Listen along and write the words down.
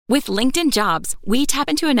With LinkedIn Jobs, we tap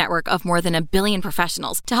into a network of more than 1 billion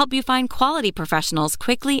professionals to help you find quality professionals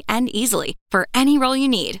quickly and easily for any role you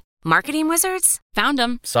need. Marketing wizards? Found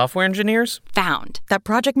them. Software engineers? Found. That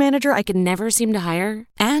project manager I could never seem to hire?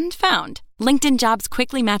 And found. LinkedIn Jobs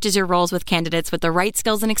quickly matches your roles with candidates with the right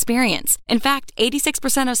skills and experience. In fact,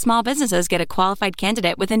 86% of small businesses get a qualified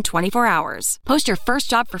candidate within 24 hours. Post your first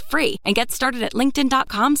job for free and get started at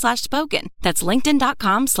linkedin.com/spoken. That's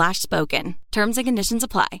linkedin.com/spoken. Terms and conditions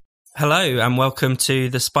apply. Hello and welcome to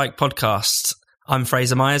the Spike podcast. I'm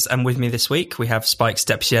Fraser Myers, and with me this week we have Spike's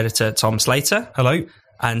deputy editor Tom Slater. Hello.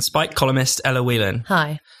 And Spike columnist Ella Whelan.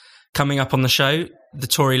 Hi. Coming up on the show, the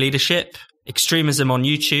Tory leadership, extremism on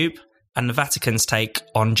YouTube, and the Vatican's take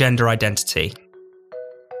on gender identity.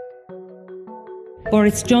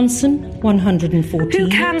 Boris Johnson, 114. Who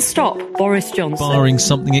can stop Boris Johnson? Barring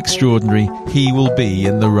something extraordinary, he will be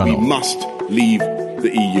in the runoff. We must leave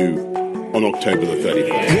the EU on October the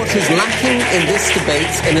 31st. What is lacking in this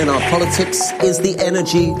debate and in our politics is the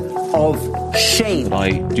energy of shame.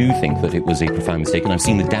 I do think that it was a profound mistake, and I've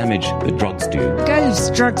seen the damage that drugs do. Goes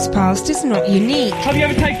drugs past is not unique. Have you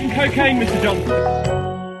ever taken cocaine, Mr. Johnson?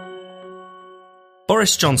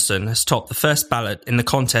 Boris Johnson has topped the first ballot in the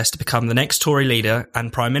contest to become the next Tory leader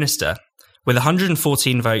and Prime Minister. With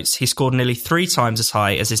 114 votes, he scored nearly 3 times as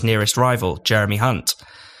high as his nearest rival, Jeremy Hunt.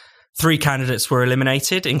 3 candidates were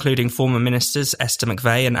eliminated, including former ministers Esther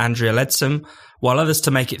McVey and Andrea Leadsom, while others to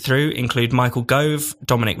make it through include Michael Gove,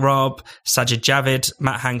 Dominic Raab, Sajid Javid,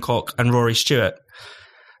 Matt Hancock and Rory Stewart.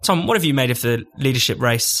 Tom, what have you made of the leadership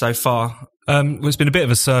race so far? Well, it's been a bit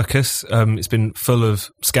of a circus. It's been full of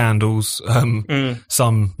scandals,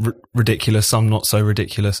 some ridiculous, some not so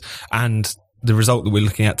ridiculous. And the result that we're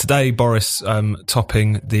looking at today, Boris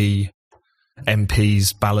topping the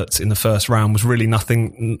MPs' ballots in the first round, was really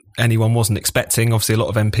nothing anyone wasn't expecting. Obviously, a lot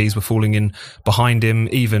of MPs were falling in behind him.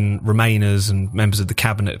 Even Remainers and members of the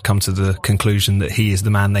cabinet had come to the conclusion that he is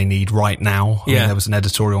the man they need right now. I mean, there was an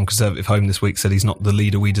editorial on Conservative Home this week said he's not the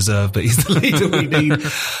leader we deserve, but he's the leader we need.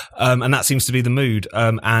 And that seems to be the mood.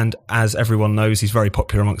 And as everyone knows, he's very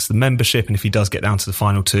popular amongst the membership. And if he does get down to the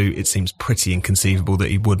final 2, it seems pretty inconceivable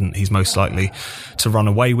that he wouldn't. He's most likely to run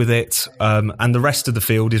away with it. And the rest of the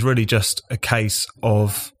field is really just a case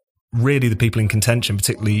of really the people in contention,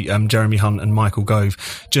 particularly Jeremy Hunt and Michael Gove,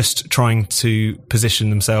 just trying to position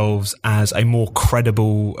themselves as a more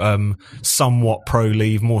credible, somewhat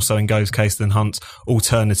pro-Leave, more so in Gove's case than Hunt's,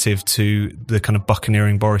 alternative to the kind of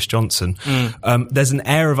buccaneering Boris Johnson. There's an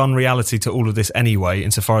air of unreality to all of this anyway,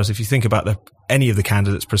 insofar as if you think about any of the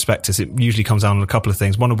candidates' prospectus, it usually comes down on a couple of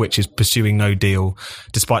things, one of which is pursuing no deal,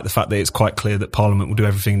 despite the fact that it's quite clear that Parliament will do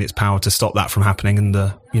everything in its power to stop that from happening, and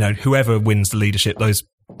whoever wins the leadership, those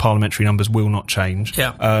parliamentary numbers will not change.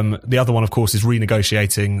 The other one, of course, is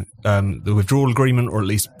renegotiating the withdrawal agreement, or at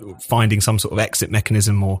least finding some sort of exit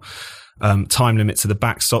mechanism or time limit to the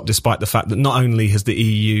backstop, despite the fact that not only has the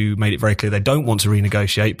EU made it very clear they don't want to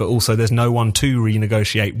renegotiate, but also there's no one to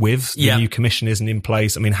renegotiate with. The new commission isn't in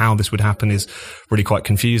place. I mean, how this would happen is really quite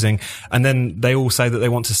confusing. And then they all say that they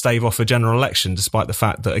want to stave off a general election, despite the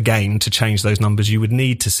fact that, again, to change those numbers, you would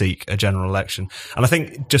need to seek a general election. And I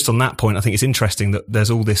think just on that point, I think it's interesting that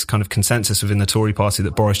there's all this kind of consensus within the Tory party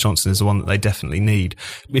that Boris Johnson is the one that they definitely need.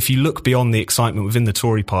 If you look beyond the excitement within the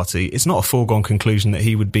Tory party, it's not a foregone conclusion that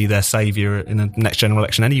he would be their saviour in the next general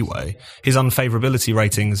election anyway. His unfavourability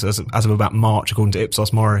ratings as of about March, according to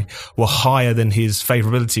Ipsos Mori, were higher than his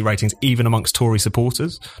favourability ratings even amongst Tory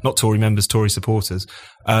supporters, not Tory members, Tory supporters.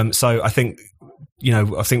 So I think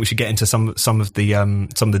we should get into some of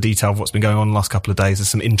the detail of what's been going on the last couple of days. There's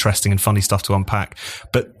some interesting and funny stuff to unpack,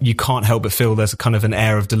 but you can't help but feel there's a kind of an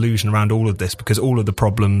air of delusion around all of this, because all of the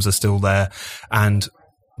problems are still there, and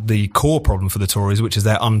the core problem for the Tories, which is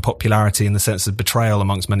their unpopularity in the sense of betrayal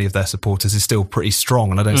amongst many of their supporters, is still pretty strong,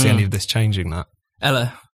 and I don't see any of this changing that.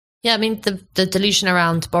 Ella? Yeah, I mean, the delusion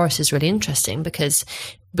around Boris is really interesting because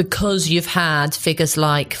you've had figures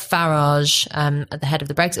like Farage at the head of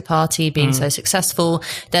the Brexit Party being so successful,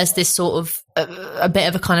 there's this sort of a bit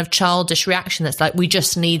of a kind of childish reaction that's like, we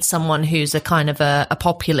just need someone who's a kind of a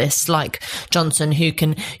populist like Johnson, who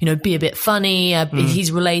can, be a bit funny,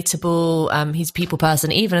 he's relatable, he's a people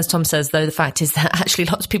person, even as Tom says, though the fact is that actually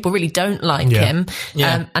lots of people really don't like him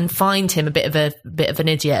and find him a bit of an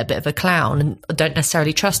idiot, a bit of a clown, and don't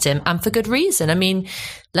necessarily trust him, and for good reason. I mean,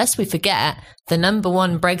 lest we forget, the number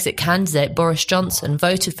one Brexit candidate, Boris Johnson,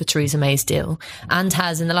 voted for Theresa May's deal and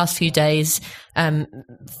has in the last few days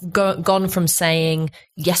gone from saying,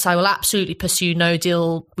 yes, I will absolutely pursue no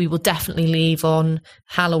deal, we will definitely leave on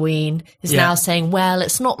Halloween, is now saying, well,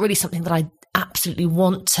 it's not really something that I absolutely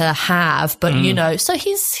want to have, but you know, so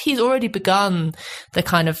he's already begun the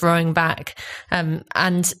kind of rowing back,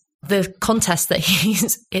 and the contest that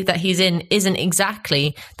he's in isn't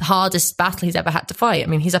exactly the hardest battle he's ever had to fight. I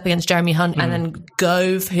mean, he's up against Jeremy Hunt and then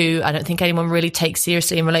Gove, who I don't think anyone really takes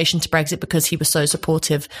seriously in relation to Brexit because he was so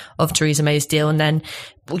supportive of Theresa May's deal. And then,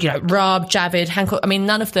 you know, Raab, Javid, Hancock, I mean,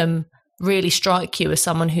 none of them really strike you as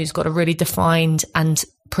someone who's got a really defined and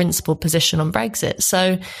principled position on Brexit.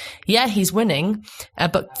 So yeah, he's winning,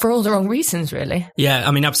 but for all the wrong reasons, really. Yeah,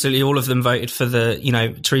 I mean, absolutely all of them voted for the, you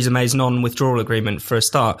know, Theresa May's non-withdrawal agreement for a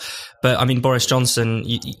start. But I mean, Boris Johnson,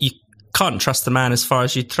 you can't trust the man as far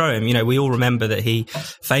as you'd throw him. You know, we all remember that he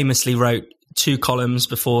famously wrote 2 columns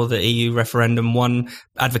before the EU referendum, one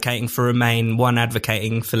advocating for Remain, one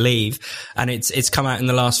advocating for Leave. And it's come out in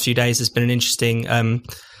the last few days. There's been an interesting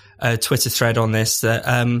Twitter thread on this that,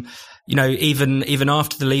 you know, even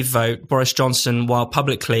after the Leave vote, Boris Johnson, while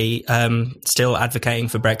publicly still advocating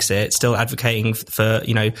for Brexit, still advocating for,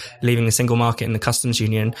 you know, leaving the single market and the customs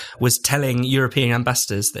union, was telling European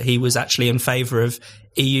ambassadors that he was actually in favour of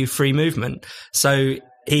EU free movement. So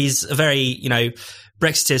he's a very, you know,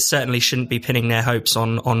 Brexiteers certainly shouldn't be pinning their hopes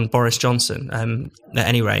on Boris Johnson, at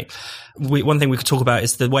any rate. One thing we could talk about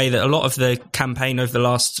is the way that a lot of the campaign over the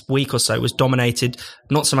last week or so was dominated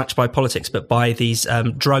not so much by politics, but by these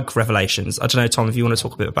drug revelations. I don't know, Tom, if you want to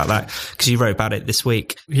talk a bit about that, because you wrote about it this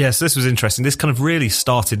week. Yes, this was interesting. This kind of really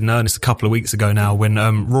started in earnest a couple of weeks ago now when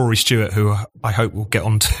Rory Stewart, who I hope we'll get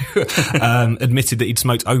on to, admitted that he'd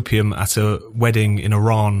smoked opium at a wedding in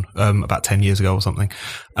Iran about 10 years ago or something.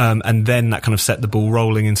 And then that kind of set the ball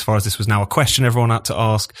rolling insofar as this was now a question everyone had to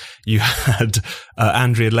ask. You had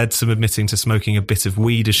Andrea Leadsom admitting to smoking a bit of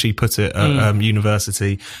weed, as she put it, at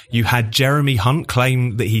university. You had Jeremy Hunt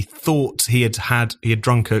claim that he thought he had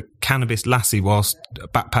drunk a cannabis lassie whilst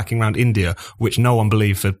backpacking around India, which no one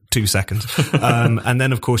believed for 2 seconds. And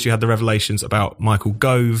then, of course, you had the revelations about Michael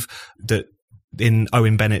Gove that in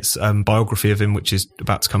Owen Bennett's biography of him, which is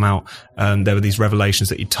about to come out, there were these revelations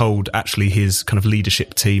that he told actually his kind of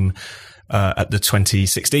leadership team at the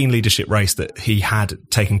 2016 leadership race that he had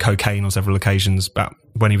taken cocaine on several occasions about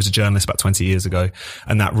when he was a journalist about 20 years ago.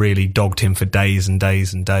 And that really dogged him for days and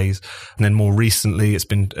days and days. And then more recently, it's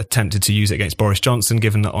been attempted to use it against Boris Johnson,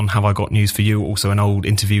 given that on Have I Got News For You, also an old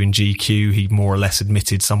interview in GQ, he more or less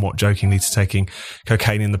admitted somewhat jokingly to taking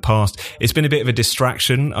cocaine in the past. It's been a bit of a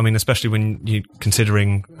distraction. I mean, especially when you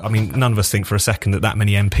considering, I mean, none of us think for a second that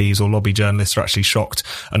many MPs or lobby journalists are actually shocked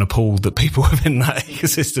and appalled that people within that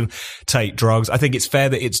ecosystem take drugs. I think it's fair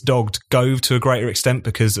that it's dogged Gove to a greater extent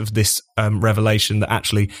because of this revelation that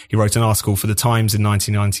actually he wrote an article for the Times in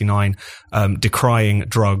 1999 decrying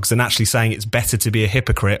drugs and actually saying it's better to be a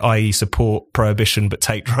hypocrite, i.e. support prohibition but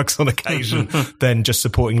take drugs on occasion, than just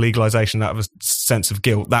supporting legalisation out of a sense of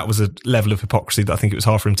guilt. That was a level of hypocrisy that I think it was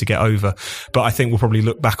hard for him to get over. But I think we'll probably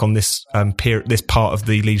look back on this this part of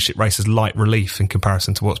the leadership race as light relief in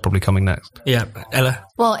comparison to what's probably coming next. Yeah, Ella?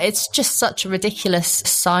 Well, it's just such a ridiculous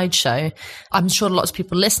sideshow. I'm sure lots of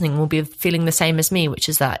people listening will be feeling the same as me, which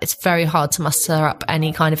is that it's very hard to muster up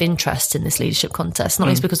any kind of interest in this leadership contest, not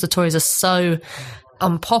least because the Tories are so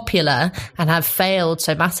unpopular and have failed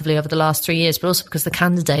so massively over the last 3 years, but also because the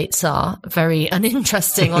candidates are very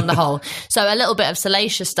uninteresting on the whole. So a little bit of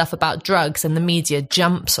salacious stuff about drugs and the media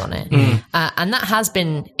jumps on it. And that has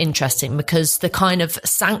been interesting because the kind of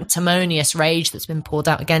sanctimonious rage that's been poured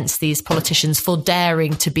out against these politicians for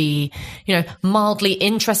daring to be, you know, mildly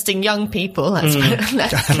interesting young people, let's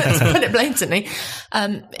put it blatantly,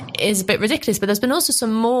 is a bit ridiculous. But there's been also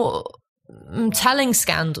some more telling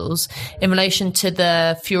scandals in relation to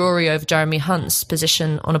the furore over Jeremy Hunt's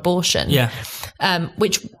position on abortion,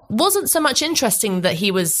 which wasn't so much interesting that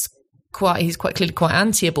he's quite clearly quite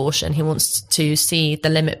anti-abortion. He wants to see the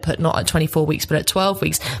limit put not at 24 weeks but at 12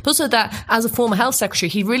 weeks. But also that as a former health secretary,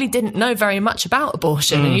 he really didn't know very much about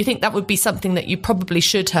abortion. And you think that would be something that you probably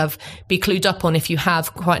should be clued up on if you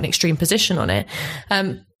have quite an extreme position on it.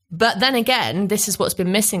 But then again, this is what's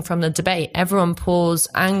been missing from the debate. Everyone pours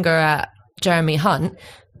anger at Jeremy Hunt.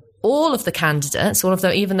 All of the candidates,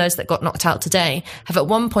 even those that got knocked out today, have at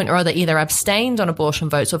one point or other either abstained on abortion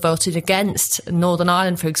votes or voted against Northern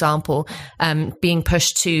Ireland, for example, being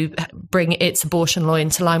pushed to bring its abortion law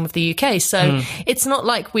into line with the UK. So it's not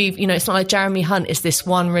like it's not like Jeremy Hunt is this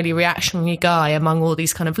one really reactionary guy among all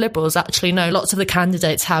these kind of liberals. Actually, no, lots of the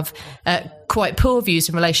candidates have quite poor views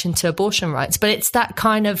in relation to abortion rights. But it's that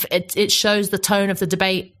kind of, it shows the tone of the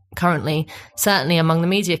debate currently, certainly among the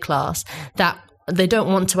media class, that they don't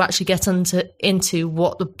want to actually get into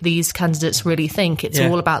what these candidates really think. It's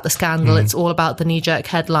all about the scandal. It's all about the knee-jerk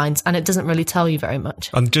headlines, and it doesn't really tell you very much.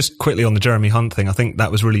 And just quickly on the Jeremy Hunt thing, I think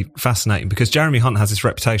that was really fascinating because Jeremy Hunt has this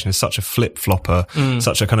reputation as such a flip-flopper,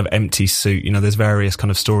 such a kind of empty suit. You know, there's various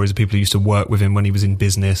kind of stories of people who used to work with him when he was in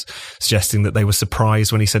business, suggesting that they were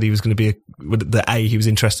surprised when he said he was going to be he was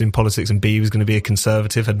interested in politics, and B, he was going to be a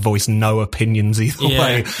Conservative, had voiced no opinions either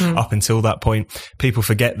way up until that point. People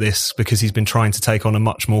forget this because he's been trying to take on a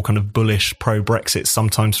much more kind of bullish pro-Brexit,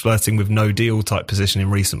 sometimes flirting with no deal type position in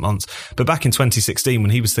recent months. But back in 2016,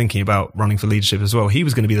 when he was thinking about running for leadership as well, he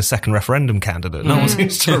was going to be the second referendum candidate. No one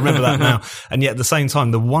seems to remember that now. And yet at the same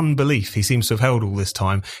time, the one belief he seems to have held all this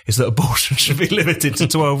time is that abortion should be limited to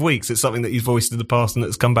 12 weeks. It's something that he's voiced in the past and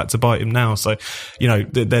that's come back to bite him now. So, you know,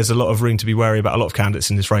 there's a lot of room to be wary about a lot of candidates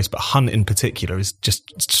in this race, but Hunt in particular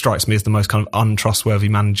strikes me as the most kind of untrustworthy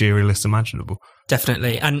managerialist imaginable.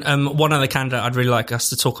 Definitely. And one other candidate I'd really like us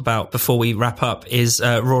to talk about before we wrap up is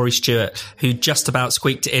Rory Stewart, who just about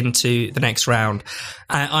squeaked into the next round.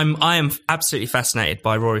 I am absolutely fascinated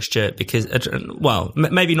by Rory Stewart because,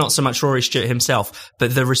 maybe not so much Rory Stewart himself,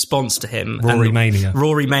 but the response to him. Rory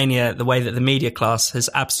Mania, the way that the media class has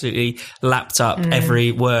absolutely lapped up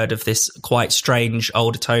every word of this quite strange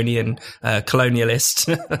old Etonian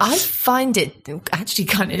colonialist. I find it actually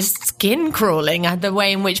kind of skin crawling, the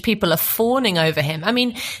way in which people are fawning over him. I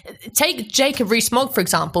mean, take Jacob Rees-Mogg, for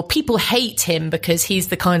example. People hate him because he's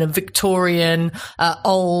the kind of Victorian,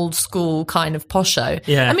 old school kind of posho.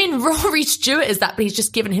 Yeah. I mean, Rory Stewart is that, but he's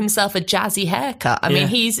just given himself a jazzy haircut. I mean,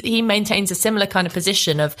 he maintains a similar kind of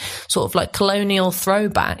position of sort of like colonial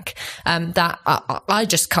throwback, that I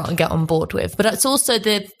just can't get on board with. But it's also I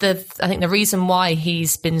think the reason why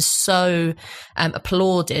he's been so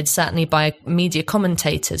applauded, certainly by media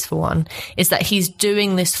commentators for one, is that he's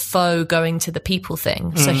doing this faux going to the people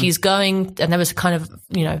thing. So he's going, and there was kind of,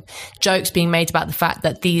 you know, jokes being made about the fact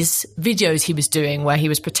that these videos he was doing where he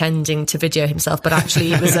was pretending to video himself, but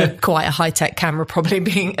actually it was quite a high-tech camera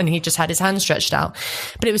probably and he just had his hand stretched out.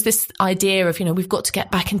 But it was this idea of, you know, we've got to get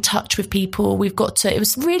back in touch with people. It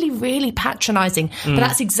was really, really patronising. But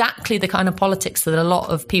that's exactly the kind of politics that a lot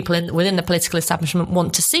of people within the political establishment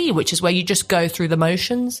want to see, which is where you just go through the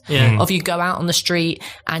motions of you go out on the street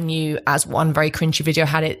and you, as one very cringy video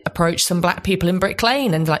had it, approach some black people in Brick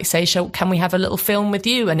Lane and like say, can we have a little film with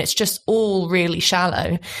you? And it's just all really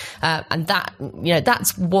shallow. And that, you know,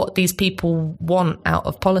 that's what these people want out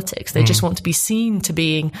of politics. They just want to be seen to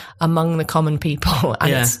being among the common people.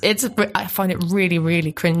 And I find it really,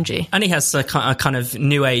 really cringy. And he has a kind of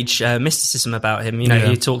new age mysticism about him. You know,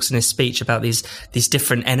 he talks in his speech about these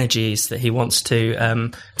different energies that he wants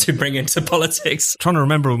to bring into politics. Trying to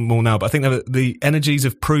remember them all now, but I think they're the energies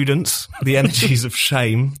of prudence, the energies of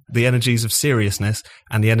shame, the energies of seriousness,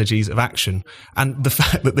 and the energies of action. And the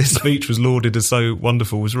fact that this speech was lauded as so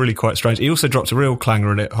wonderful was really quite strange. He also dropped a real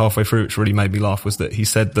clanger in it halfway through, which really made me laugh, was that he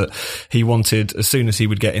said that he wanted, as soon as he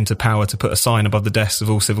would get into power, to put a sign above the desks of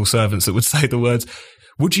all civil servants that would say the words,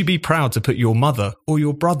 "Would you be proud to put your mother or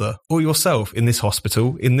your brother or yourself in this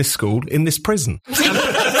hospital, in this school, in this prison?"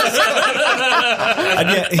 And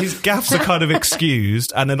yet his gaffes are kind of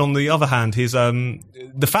excused. And then on the other hand, his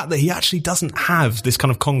the fact that he actually doesn't have this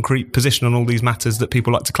kind of concrete position on all these matters that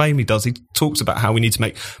people like to claim he does. He talks about how we need to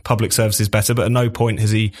make public services better, but at no point has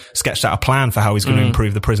he sketched out a plan for how he's going to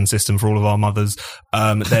improve the prison system for all of our mothers.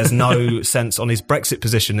 There's no sense on his Brexit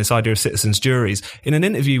position, this idea of citizens' juries. In an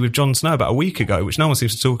interview with Jon Snow about a week ago, which no one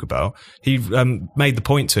seems to talk about, he made the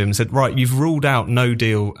point to him and said, right, you've ruled out no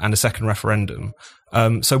deal and a second referendum.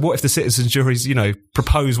 So what if the citizens' juries, you know,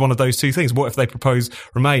 propose one of those two things? What if they propose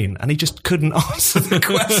Remain? And he just couldn't answer the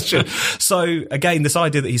question. So again, this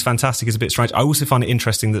idea that he's fantastic is a bit strange. I also find it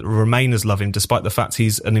interesting that Remainers love him, despite the fact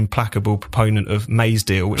he's an implacable proponent of May's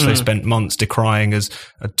deal, which they spent months decrying as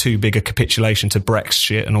a too big a capitulation to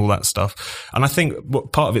Brexit and all that stuff. And I think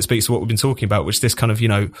part of it speaks to what we've been talking about, which this kind of, you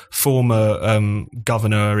know, former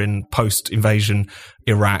governor in post-invasion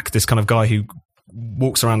Iraq, this kind of guy who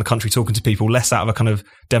walks around the country talking to people less out of a kind of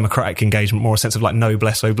democratic engagement, more a sense of like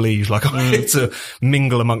noblesse oblige, like I'm here to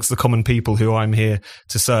mingle amongst the common people who I'm here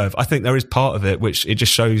to serve. I think there is part of it which it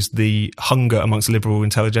just shows the hunger amongst liberal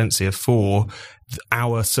intelligentsia for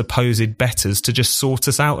our supposed betters to just sort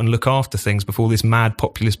us out and look after things before this mad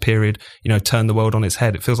populist period, you know, turn the world on its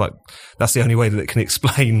head. It feels like that's the only way that it can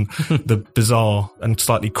explain the bizarre and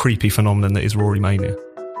slightly creepy phenomenon that is Rory Mania.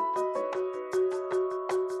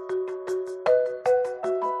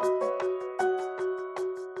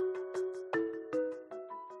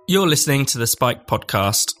 You're listening to the Spike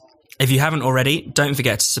Podcast. If you haven't already, don't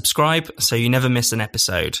forget to subscribe so you never miss an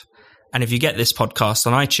episode. And if you get this podcast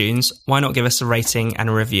on iTunes, why not give us a rating and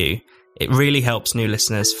a review? It really helps new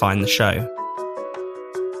listeners find the show.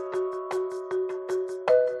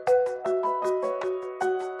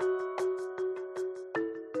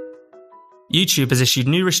 YouTube has issued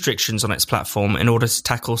new restrictions on its platform in order to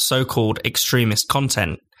tackle so-called extremist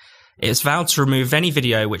content. It has vowed to remove any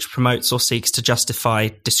video which promotes or seeks to justify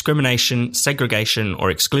discrimination, segregation,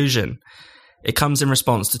 or exclusion. It comes in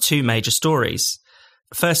response to two major stories.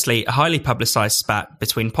 Firstly, a highly publicised spat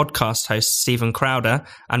between podcast host Stephen Crowder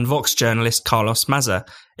and Vox journalist Carlos Maza,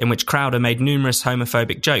 in which Crowder made numerous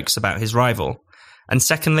homophobic jokes about his rival. And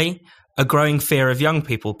secondly, a growing fear of young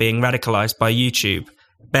people being radicalised by YouTube,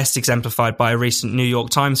 best exemplified by a recent New York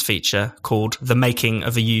Times feature called The Making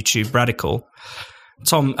of a YouTube Radical.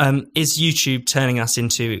 Tom, is YouTube turning us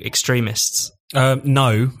into extremists?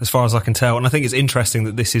 No, as far as I can tell. And I think it's interesting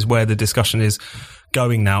that this is where the discussion is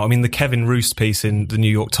going now. I mean, the Kevin Roose piece in the New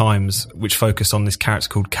York Times, which focused on this character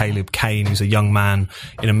called Caleb Kane, who's a young man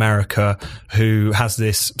in America who has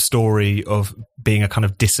this story of being a kind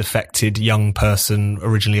of disaffected young person,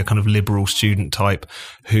 originally a kind of liberal student type,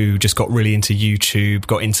 who just got really into YouTube,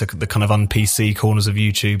 got into the kind of un-PC corners of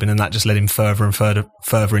YouTube, and then that just led him further and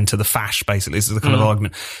further into the fash, basically. This is the kind of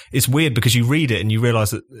argument. It's weird because you read it and you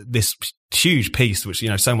realise that this huge piece, which, you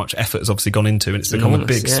know, so much effort has obviously gone into, and it's become a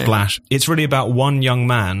big splash. It's really about one young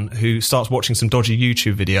man who starts watching some dodgy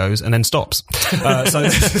YouTube videos and then stops. So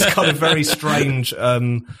this is kind of very strange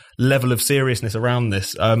level of seriousness around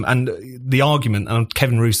this. And the argument, and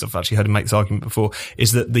Kevin Roose, I've actually heard him make this argument before,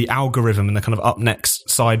 is that the algorithm and the kind of up next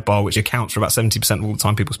sidebar, which accounts for about 70% of all the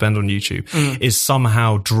time people spend on YouTube, is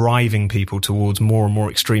somehow driving people towards more and more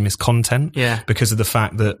extremist content. Yeah. Because of the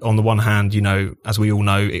fact that on the one hand, you know, as we all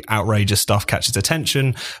know, outrageous stuff catches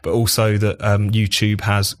attention, but also that YouTube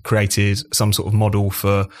has created some sort of model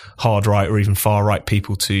for hard right or even far right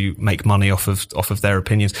people to make money off of their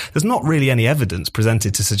opinions. There's not really any evidence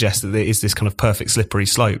presented to suggest that there is this kind of perfect slippery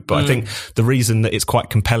slope, but I think the reason that it's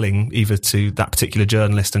quite compelling, either to that particular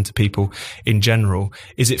journalist and to people in general,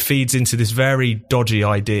 is it feeds into this very dodgy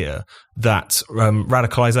idea that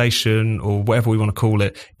radicalization, or whatever we want to call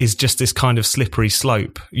it, is just this kind of slippery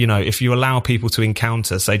slope. You know, if you allow people to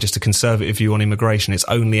encounter, say, just a conservative view on immigration, it's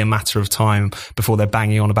only a matter of time before they're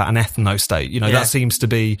banging on about an ethno-state. You know, that seems to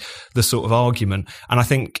be the sort of argument. And I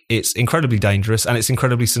think it's incredibly dangerous and it's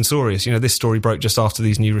incredibly censorious. You know, this story broke just after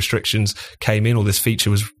these new restrictions came in, or this feature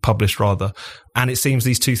was published rather. And it seems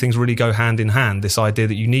these two things really go hand in hand. This idea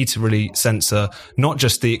that you need to really censor not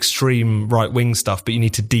just the extreme right-wing stuff, but you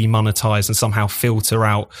need to demonetize and somehow filter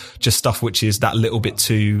out just stuff which is that little bit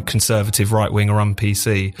too conservative, right-wing or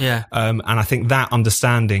un-PC. Yeah. And I think that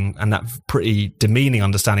understanding, and that pretty demeaning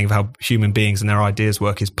understanding of how human beings and their ideas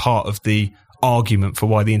work, is part of the argument for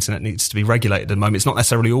why the internet needs to be regulated at the moment. It's not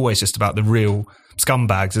necessarily always just about the real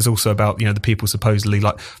scumbags. It's also about, you know, the people supposedly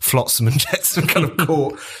like flotsam and jetsam kind of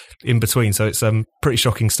caught in between. So it's pretty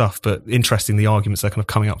shocking stuff, but interesting, the arguments they're kind of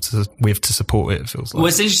coming up with to support it feels like. Well,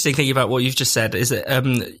 it's interesting thinking about what you've just said is that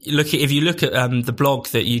if you look at the blog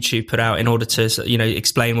that YouTube put out in order to, you know,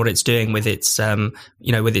 explain what it's doing with its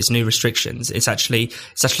you know, with its new restrictions, it's actually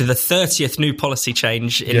the 30th new policy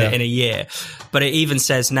change in a year. But it even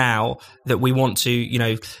says now that we want to, you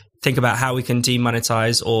know, think about how we can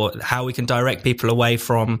demonetize or how we can direct people away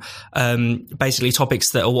from basically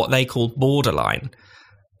topics that are what they call borderline.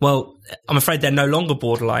 Well, I'm afraid they're no longer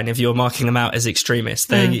borderline if you're marking them out as extremists.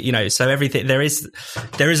 They're, you know, so everything, there is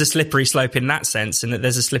a slippery slope in that sense, and that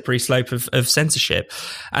there's a slippery slope of censorship.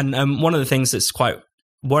 And one of the things that's quite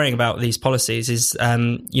worrying about these policies is,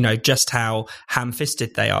 you know, just how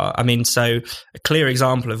ham-fisted they are. I mean, so a clear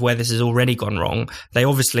example of where this has already gone wrong, they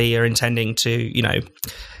obviously are intending to, you know,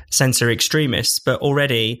 censor extremists, but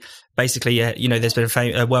already, basically, you know, there's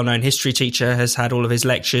been a well-known history teacher has had all of his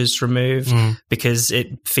lectures removed because it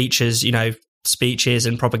features, you know, speeches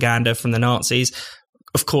and propaganda from the Nazis.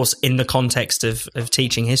 Of course, in the context of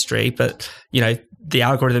teaching history, but, you know, the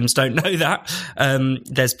algorithms don't know that.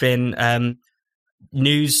 There's been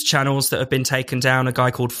news channels that have been taken down. A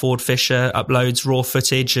guy called Ford Fisher uploads raw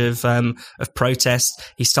footage of protests.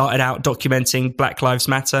 He started out documenting Black Lives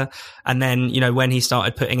Matter, and then, you know, when he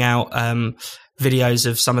started putting out videos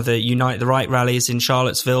of some of the Unite the Right rallies in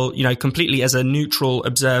Charlottesville, you know, completely as a neutral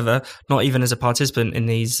observer, not even as a participant in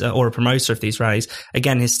these or a promoter of these rallies,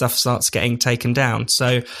 again, his stuff starts getting taken down.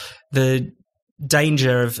 So the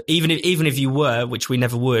danger of, even if you were, which we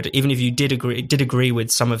never would, even if you did agree with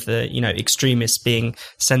some of the, you know, extremists being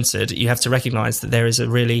censored, you have to recognize that there is a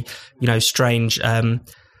really, you know, strange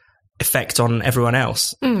effect on everyone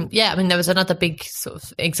else. Yeah, I mean, there was another big sort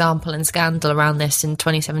of example and scandal around this in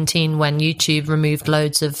 2017 when YouTube removed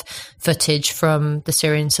loads of footage from the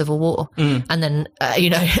Syrian civil war. And then,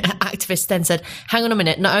 activists then said, hang on a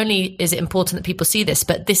minute, not only is it important that people see this,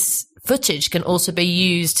 but this footage can also be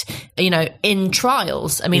used, in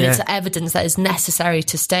trials. I mean, it's evidence that is necessary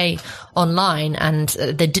to stay online, and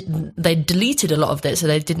they deleted a lot of it, so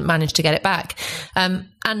they didn't manage to get it back.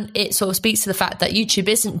 And it sort of speaks to the fact that YouTube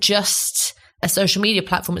isn't just a social media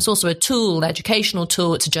platform, it's also a tool, an educational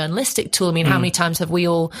tool, it's a journalistic tool. I mean, how many times have we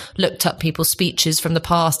all looked up people's speeches from the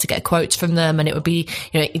past to get quotes from them? And it would be,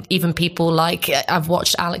 even people like, I've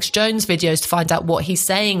watched Alex Jones videos to find out what he's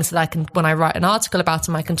saying so that I can, when I write an article about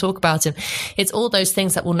him, I can talk about him. It's all those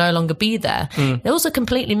things that will no longer be there. It also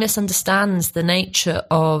completely misunderstands the nature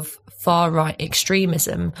of far-right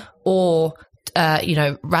extremism or,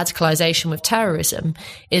 radicalization with terrorism,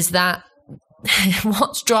 is that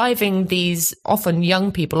what's driving these often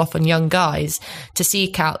young people, often young guys, to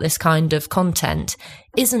seek out this kind of content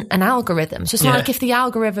isn't an algorithm. So it's not like if the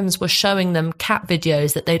algorithms were showing them cat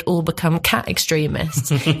videos that they'd all become cat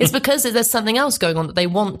extremists. It's because there's something else going on, that they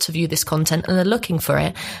want to view this content and they're looking for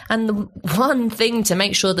it. And the one thing to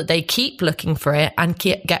make sure that they keep looking for it and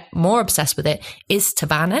get more obsessed with it is to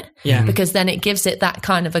ban it. Because then it gives it that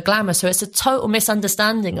kind of a glamour. So it's a total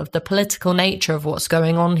misunderstanding of the political nature of what's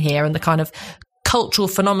going on here and the kind of cultural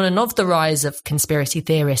phenomenon of the rise of conspiracy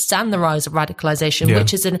theorists and the rise of radicalization,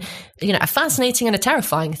 which is a fascinating and a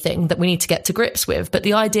terrifying thing that we need to get to grips with. But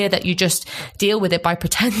the idea that you just deal with it by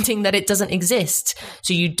pretending that it doesn't exist,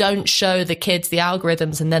 so you don't show the kids the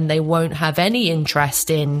algorithms, and then they won't have any interest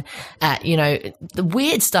in, the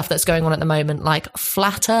weird stuff that's going on at the moment, like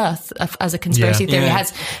flat Earth as a conspiracy theory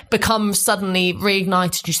has become suddenly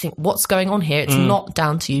reignited. You think, what's going on here? It's not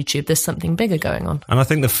down to YouTube. There's something bigger going on. And I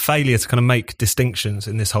think the failure to kind of make distinctions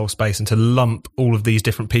in this whole space and to lump all of these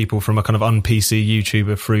different people from a kind of un-PC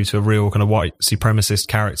YouTuber through to a real kind of white supremacist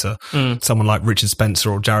character, someone like Richard Spencer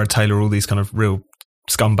or Jared Taylor, all these kind of real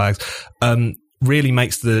scumbags, really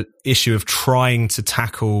makes the issue of trying to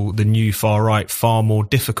tackle the new far right far more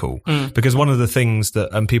difficult. Because one of the things that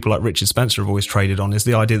people like Richard Spencer have always traded on is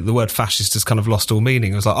the idea that the word fascist has kind of lost all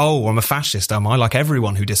meaning. It was like, oh, I'm a fascist, am I? Like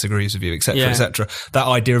everyone who disagrees with you, etc., etc. That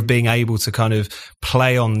idea of being able to kind of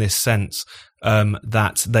play on this sense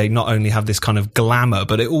that they not only have this kind of glamour,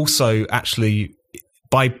 but it also actually,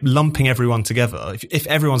 by lumping everyone together, if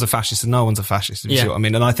everyone's a fascist, then no one's a fascist, if you see what I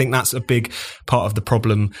mean. And I think that's a big part of the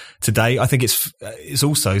problem today. I think it's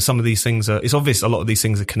also some of these things it's obvious a lot of these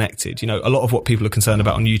things are connected. A lot of what people are concerned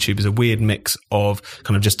about on YouTube is a weird mix of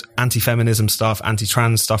kind of just anti-feminism stuff,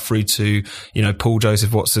 anti-trans stuff, through to, Paul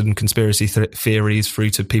Joseph Watson conspiracy theories, through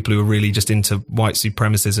to people who are really just into white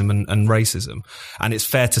supremacism and racism. And it's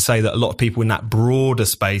fair to say that a lot of people in that broader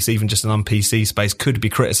space, even just an un-PC space, could be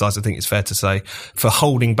criticised, I think it's fair to say, for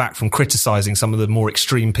holding back from criticising some of the more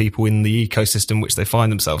extreme people in the ecosystem which they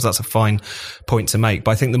find themselves. That's a fine point to make. But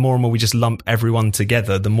I think the more and more we just lump everyone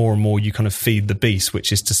together, the more and more you kind of feed the beast,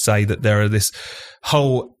 which is to say that there are this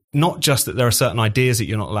whole, not just that there are certain ideas that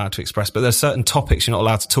you're not allowed to express, but there are certain topics you're not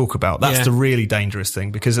allowed to talk about. That's the really dangerous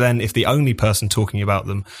thing, because then if the only person talking about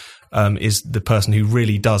them is the person who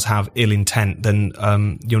really does have ill intent, then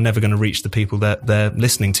you're never going to reach the people that they're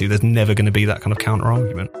listening to. There's never going to be that kind of counter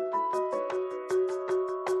argument.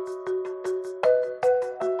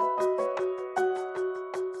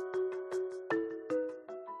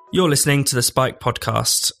 You're listening to the Spiked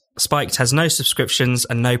podcast. Spiked has no subscriptions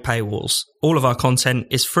and no paywalls. All of our content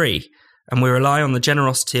is free, and we rely on the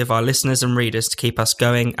generosity of our listeners and readers to keep us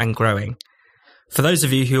going and growing. For those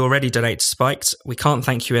of you who already donate to Spiked, we can't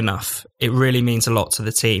thank you enough. It really means a lot to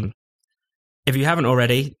the team. If you haven't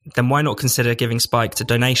already, then why not consider giving Spiked a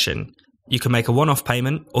donation? You can make a one-off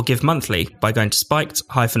payment or give monthly by going to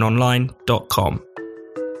spiked-online.com.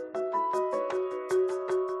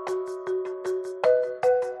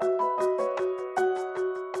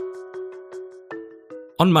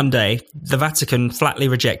 On Monday, the Vatican flatly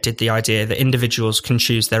rejected the idea that individuals can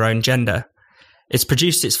choose their own gender. It's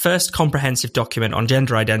produced its first comprehensive document on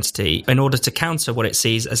gender identity in order to counter what it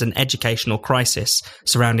sees as an educational crisis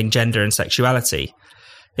surrounding gender and sexuality.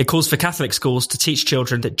 It calls for Catholic schools to teach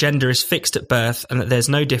children that gender is fixed at birth and that there's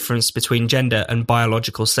no difference between gender and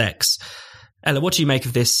biological sex. Ella, what do you make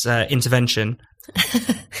of this intervention?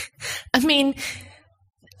 I mean,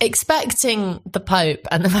 expecting the Pope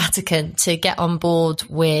and the Vatican to get on board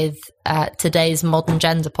with today's modern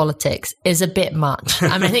gender politics is a bit much.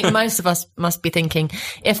 I mean, I think most of us must be thinking,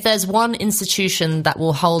 if there's one institution that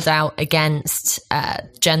will hold out against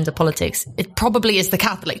gender politics, it probably is the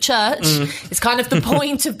Catholic Church. It's kind of the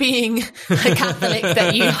point of being a Catholic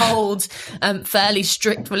that you hold fairly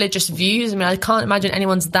strict religious views. I mean, I can't imagine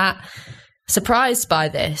anyone's that surprised by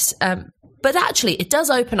this. But actually, it does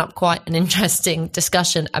open up quite an interesting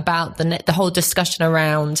discussion about the whole discussion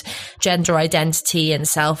around gender identity and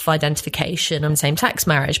self-identification and same-sex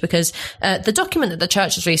marriage, because the document that the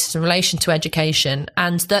Church has released in relation to education,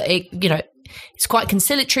 and that it's quite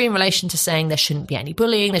conciliatory in relation to saying there shouldn't be any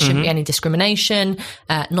bullying, there shouldn't be any discrimination,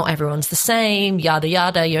 not everyone's the same, yada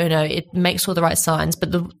yada. It makes all the right signs.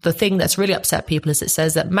 But the thing that's really upset people is it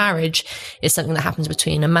says that marriage is something that happens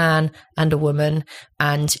between a man and a woman,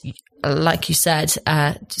 and like you said,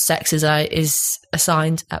 sex is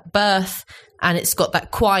assigned at birth, and it's got that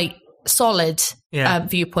quite solid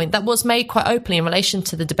viewpoint that was made quite openly in relation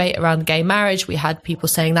to the debate around gay marriage. We had people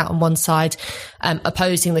saying that on one side,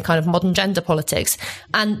 opposing the kind of modern gender politics,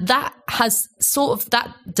 and that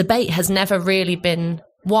debate has never really been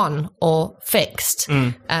won or fixed.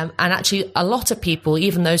 And actually, a lot of people,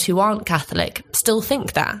 even those who aren't Catholic, still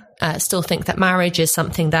think that marriage is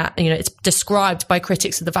something that, it's described by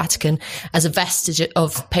critics of the Vatican as a vestige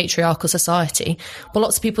of patriarchal society. But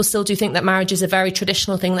lots of people still do think that marriage is a very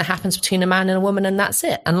traditional thing that happens between a man and a woman, and that's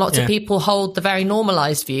it. And lots of people hold the very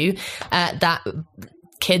normalized view that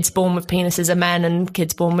kids born with penises are men and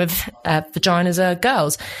kids born with vaginas are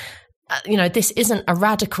girls. This isn't a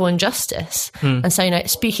radical injustice. And so,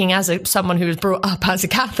 speaking as someone who was brought up as a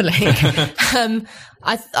Catholic,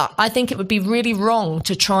 I think it would be really wrong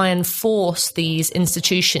to try and force these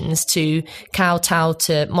institutions to kowtow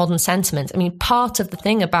to modern sentiments. I mean, part of the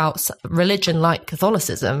thing about religion like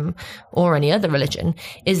Catholicism or any other religion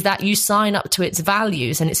is that you sign up to its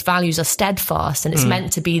values, and its values are steadfast, and it's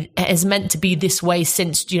meant to be this way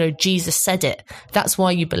since, Jesus said it. That's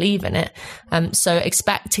why you believe in it. So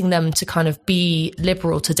expecting them to kind of be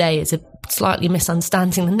liberal today is slightly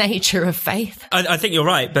misunderstanding the nature of faith. I think you're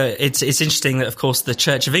right, but it's interesting that, of course, the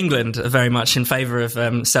Church of England are very much in favour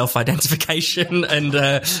of self-identification and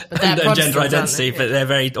gender identity, but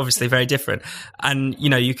they're obviously very different. And,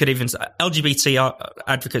 you could even LGBT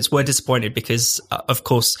advocates were disappointed because, of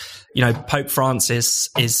course, Pope Francis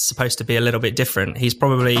is supposed to be a little bit different. He's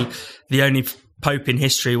probably the only Pope in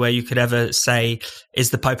history where you could ever say, is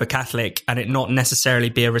the Pope a Catholic, and it not necessarily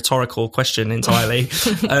be a rhetorical question entirely.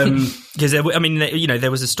 Because there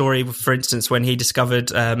was a story, for instance, when he discovered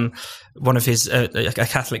one of his a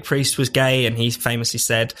Catholic priest was gay, and he famously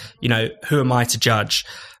said, who am I to judge?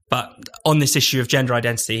 But on this issue of gender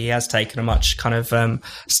identity, he has taken a much kind of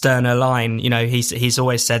sterner line. He's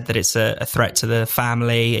always said that it's a threat to the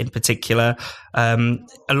family in particular.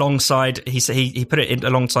 Alongside, he put it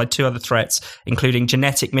alongside two other threats, including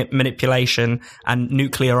genetic manipulation and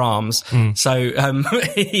nuclear arms. So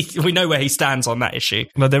we know where he stands on that issue.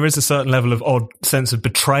 But there is a certain level of odd sense of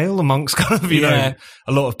betrayal amongst kind of a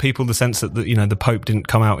lot of people. The sense that the Pope didn't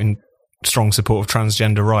come out in strong support of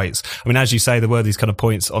transgender rights. I mean, as you say, there were these kind of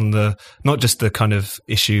points on not just the kind of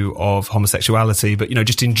issue of homosexuality, but,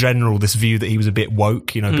 just in general, this view that he was a bit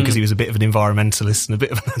woke, because he was a bit of an environmentalist and a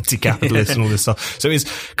bit of an anti-capitalist and all this stuff. So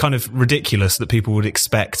it's kind of ridiculous that people would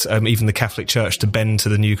expect even the Catholic Church to bend to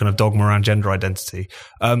the new kind of dogma around gender identity.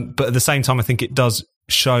 But at the same time, I think it does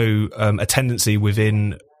show a tendency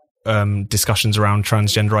within discussions around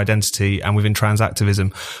transgender identity and within trans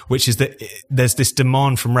activism, which is that there's this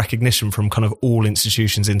demand from recognition from kind of all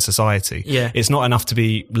institutions in society. It's not enough to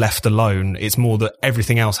be left alone. It's more that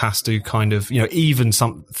everything else has to kind of, even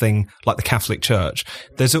something like the Catholic Church,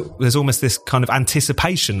 there's almost this kind of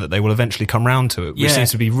anticipation that they will eventually come round to it, which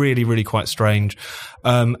seems to be really, really quite strange.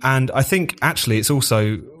 And I think actually it's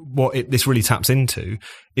also this really taps into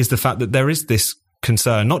is the fact that there is this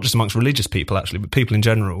concern, not just amongst religious people actually, but people in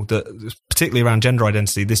general, that particularly around gender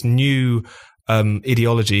identity, this new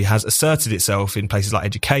ideology has asserted itself in places like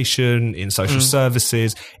education, in social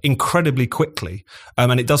services, incredibly quickly.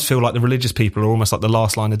 And it does feel like the religious people are almost like the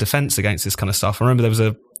last line of defence against this kind of stuff. I remember there was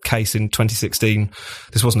a case in 2016,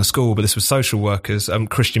 this wasn't a school, but this was social workers,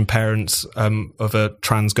 Christian parents of a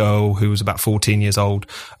trans girl who was about 14 years old,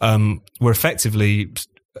 were effectively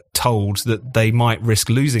told that they might risk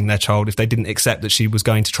losing their child if they didn't accept that she was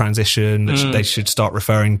going to transition, that they should start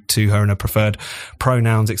referring to her in her preferred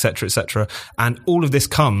pronouns, etc., etc. And all of this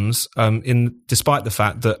comes despite the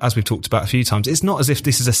fact that, as we've talked about a few times, it's not as if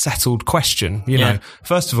this is a settled question. You know,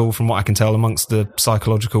 first of all, from what I can tell, amongst the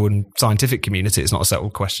psychological and scientific community, it's not a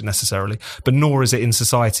settled question necessarily, but nor is it in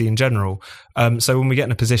society in general. So when we get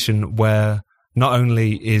in a position where not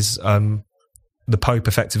only is the Pope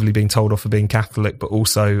effectively being told off for being Catholic, but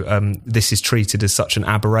also this is treated as such an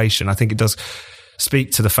aberration, I think it does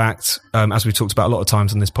speak to the fact, as we've talked about a lot of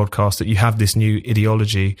times on this podcast, that you have this new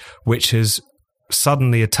ideology which has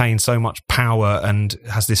suddenly attained so much power and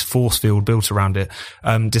has this force field built around it,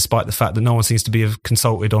 despite the fact that no one seems to be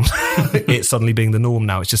consulted on it suddenly being the norm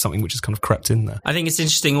now. It's just something which has kind of crept in there. I think it's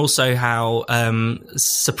interesting also how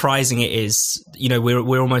surprising it is. You know,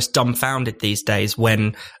 we're almost dumbfounded these days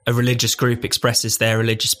when a religious group expresses their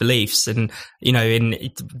religious beliefs. And, you know, a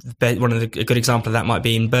good example of that might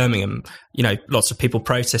be in Birmingham. You know, lots of people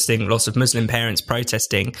protesting, lots of Muslim parents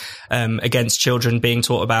protesting against children being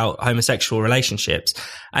taught about homosexual relationships.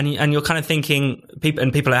 And you're kind of thinking,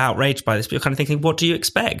 people are outraged by this, but you're kind of thinking, what do you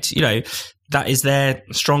expect? You know, that is their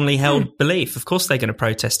strongly held belief. Of course they're going to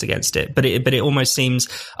protest against it, but it almost seems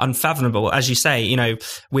unfathomable. As you say, you know,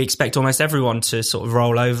 we expect almost everyone to sort of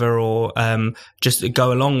roll over or just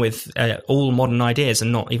go along with all modern ideas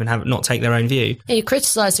and not take their own view. Yeah, you're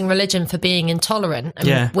criticising religion for being intolerant,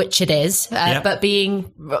 which it is, but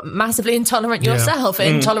being massively intolerant yourself,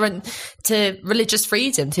 intolerant to religious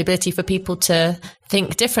freedom, the ability for people to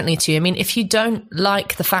think differently to you. I mean, if you don't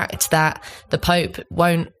like the fact that the Pope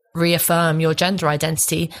won't reaffirm your gender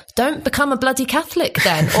identity, don't become a bloody Catholic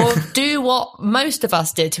then, or do what most of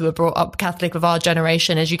us did who were brought up Catholic of our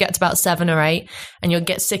generation, is you get to about 7 or 8 and you'll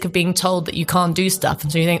get sick of being told that you can't do stuff,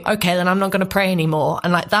 and so you think, okay, then I'm not going to pray anymore,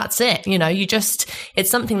 and like that's it. You know, it's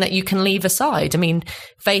something that you can leave aside. I mean,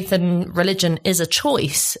 faith and religion is a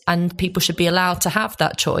choice and people should be allowed to have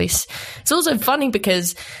that choice. It's also funny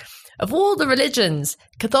because of all the religions,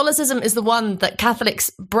 Catholicism is the one that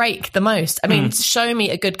Catholics break the most. I mean, show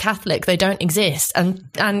me a good Catholic, they don't exist. And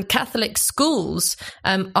Catholic schools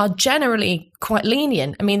are generally quite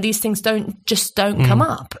lenient. I mean, these things don't come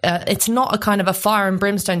up. It's not a kind of a fire and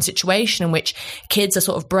brimstone situation in which kids are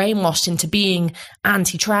sort of brainwashed into being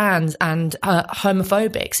anti-trans and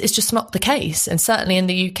homophobics. It's just not the case. And certainly in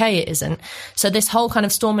the UK it isn't. So this whole kind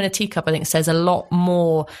of storm in a teacup, I think, says a lot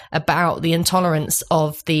more about the intolerance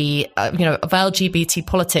of the, of LGBT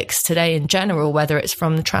politics today in general, whether it's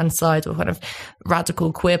from the trans side or kind of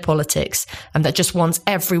radical queer politics, and that just wants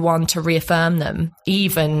everyone to reaffirm them,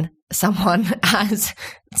 even someone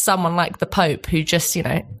like the Pope, who just,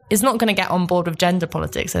 is not going to get on board with gender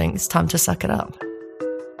politics. I think it's time to suck it up.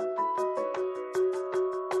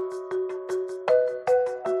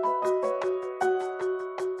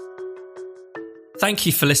 Thank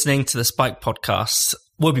you for listening to the Spike podcast.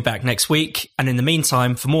 We'll be back next week. And in the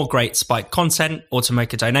meantime, for more great Spike content or to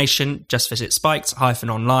make a donation, just visit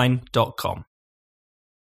spiked-online.com.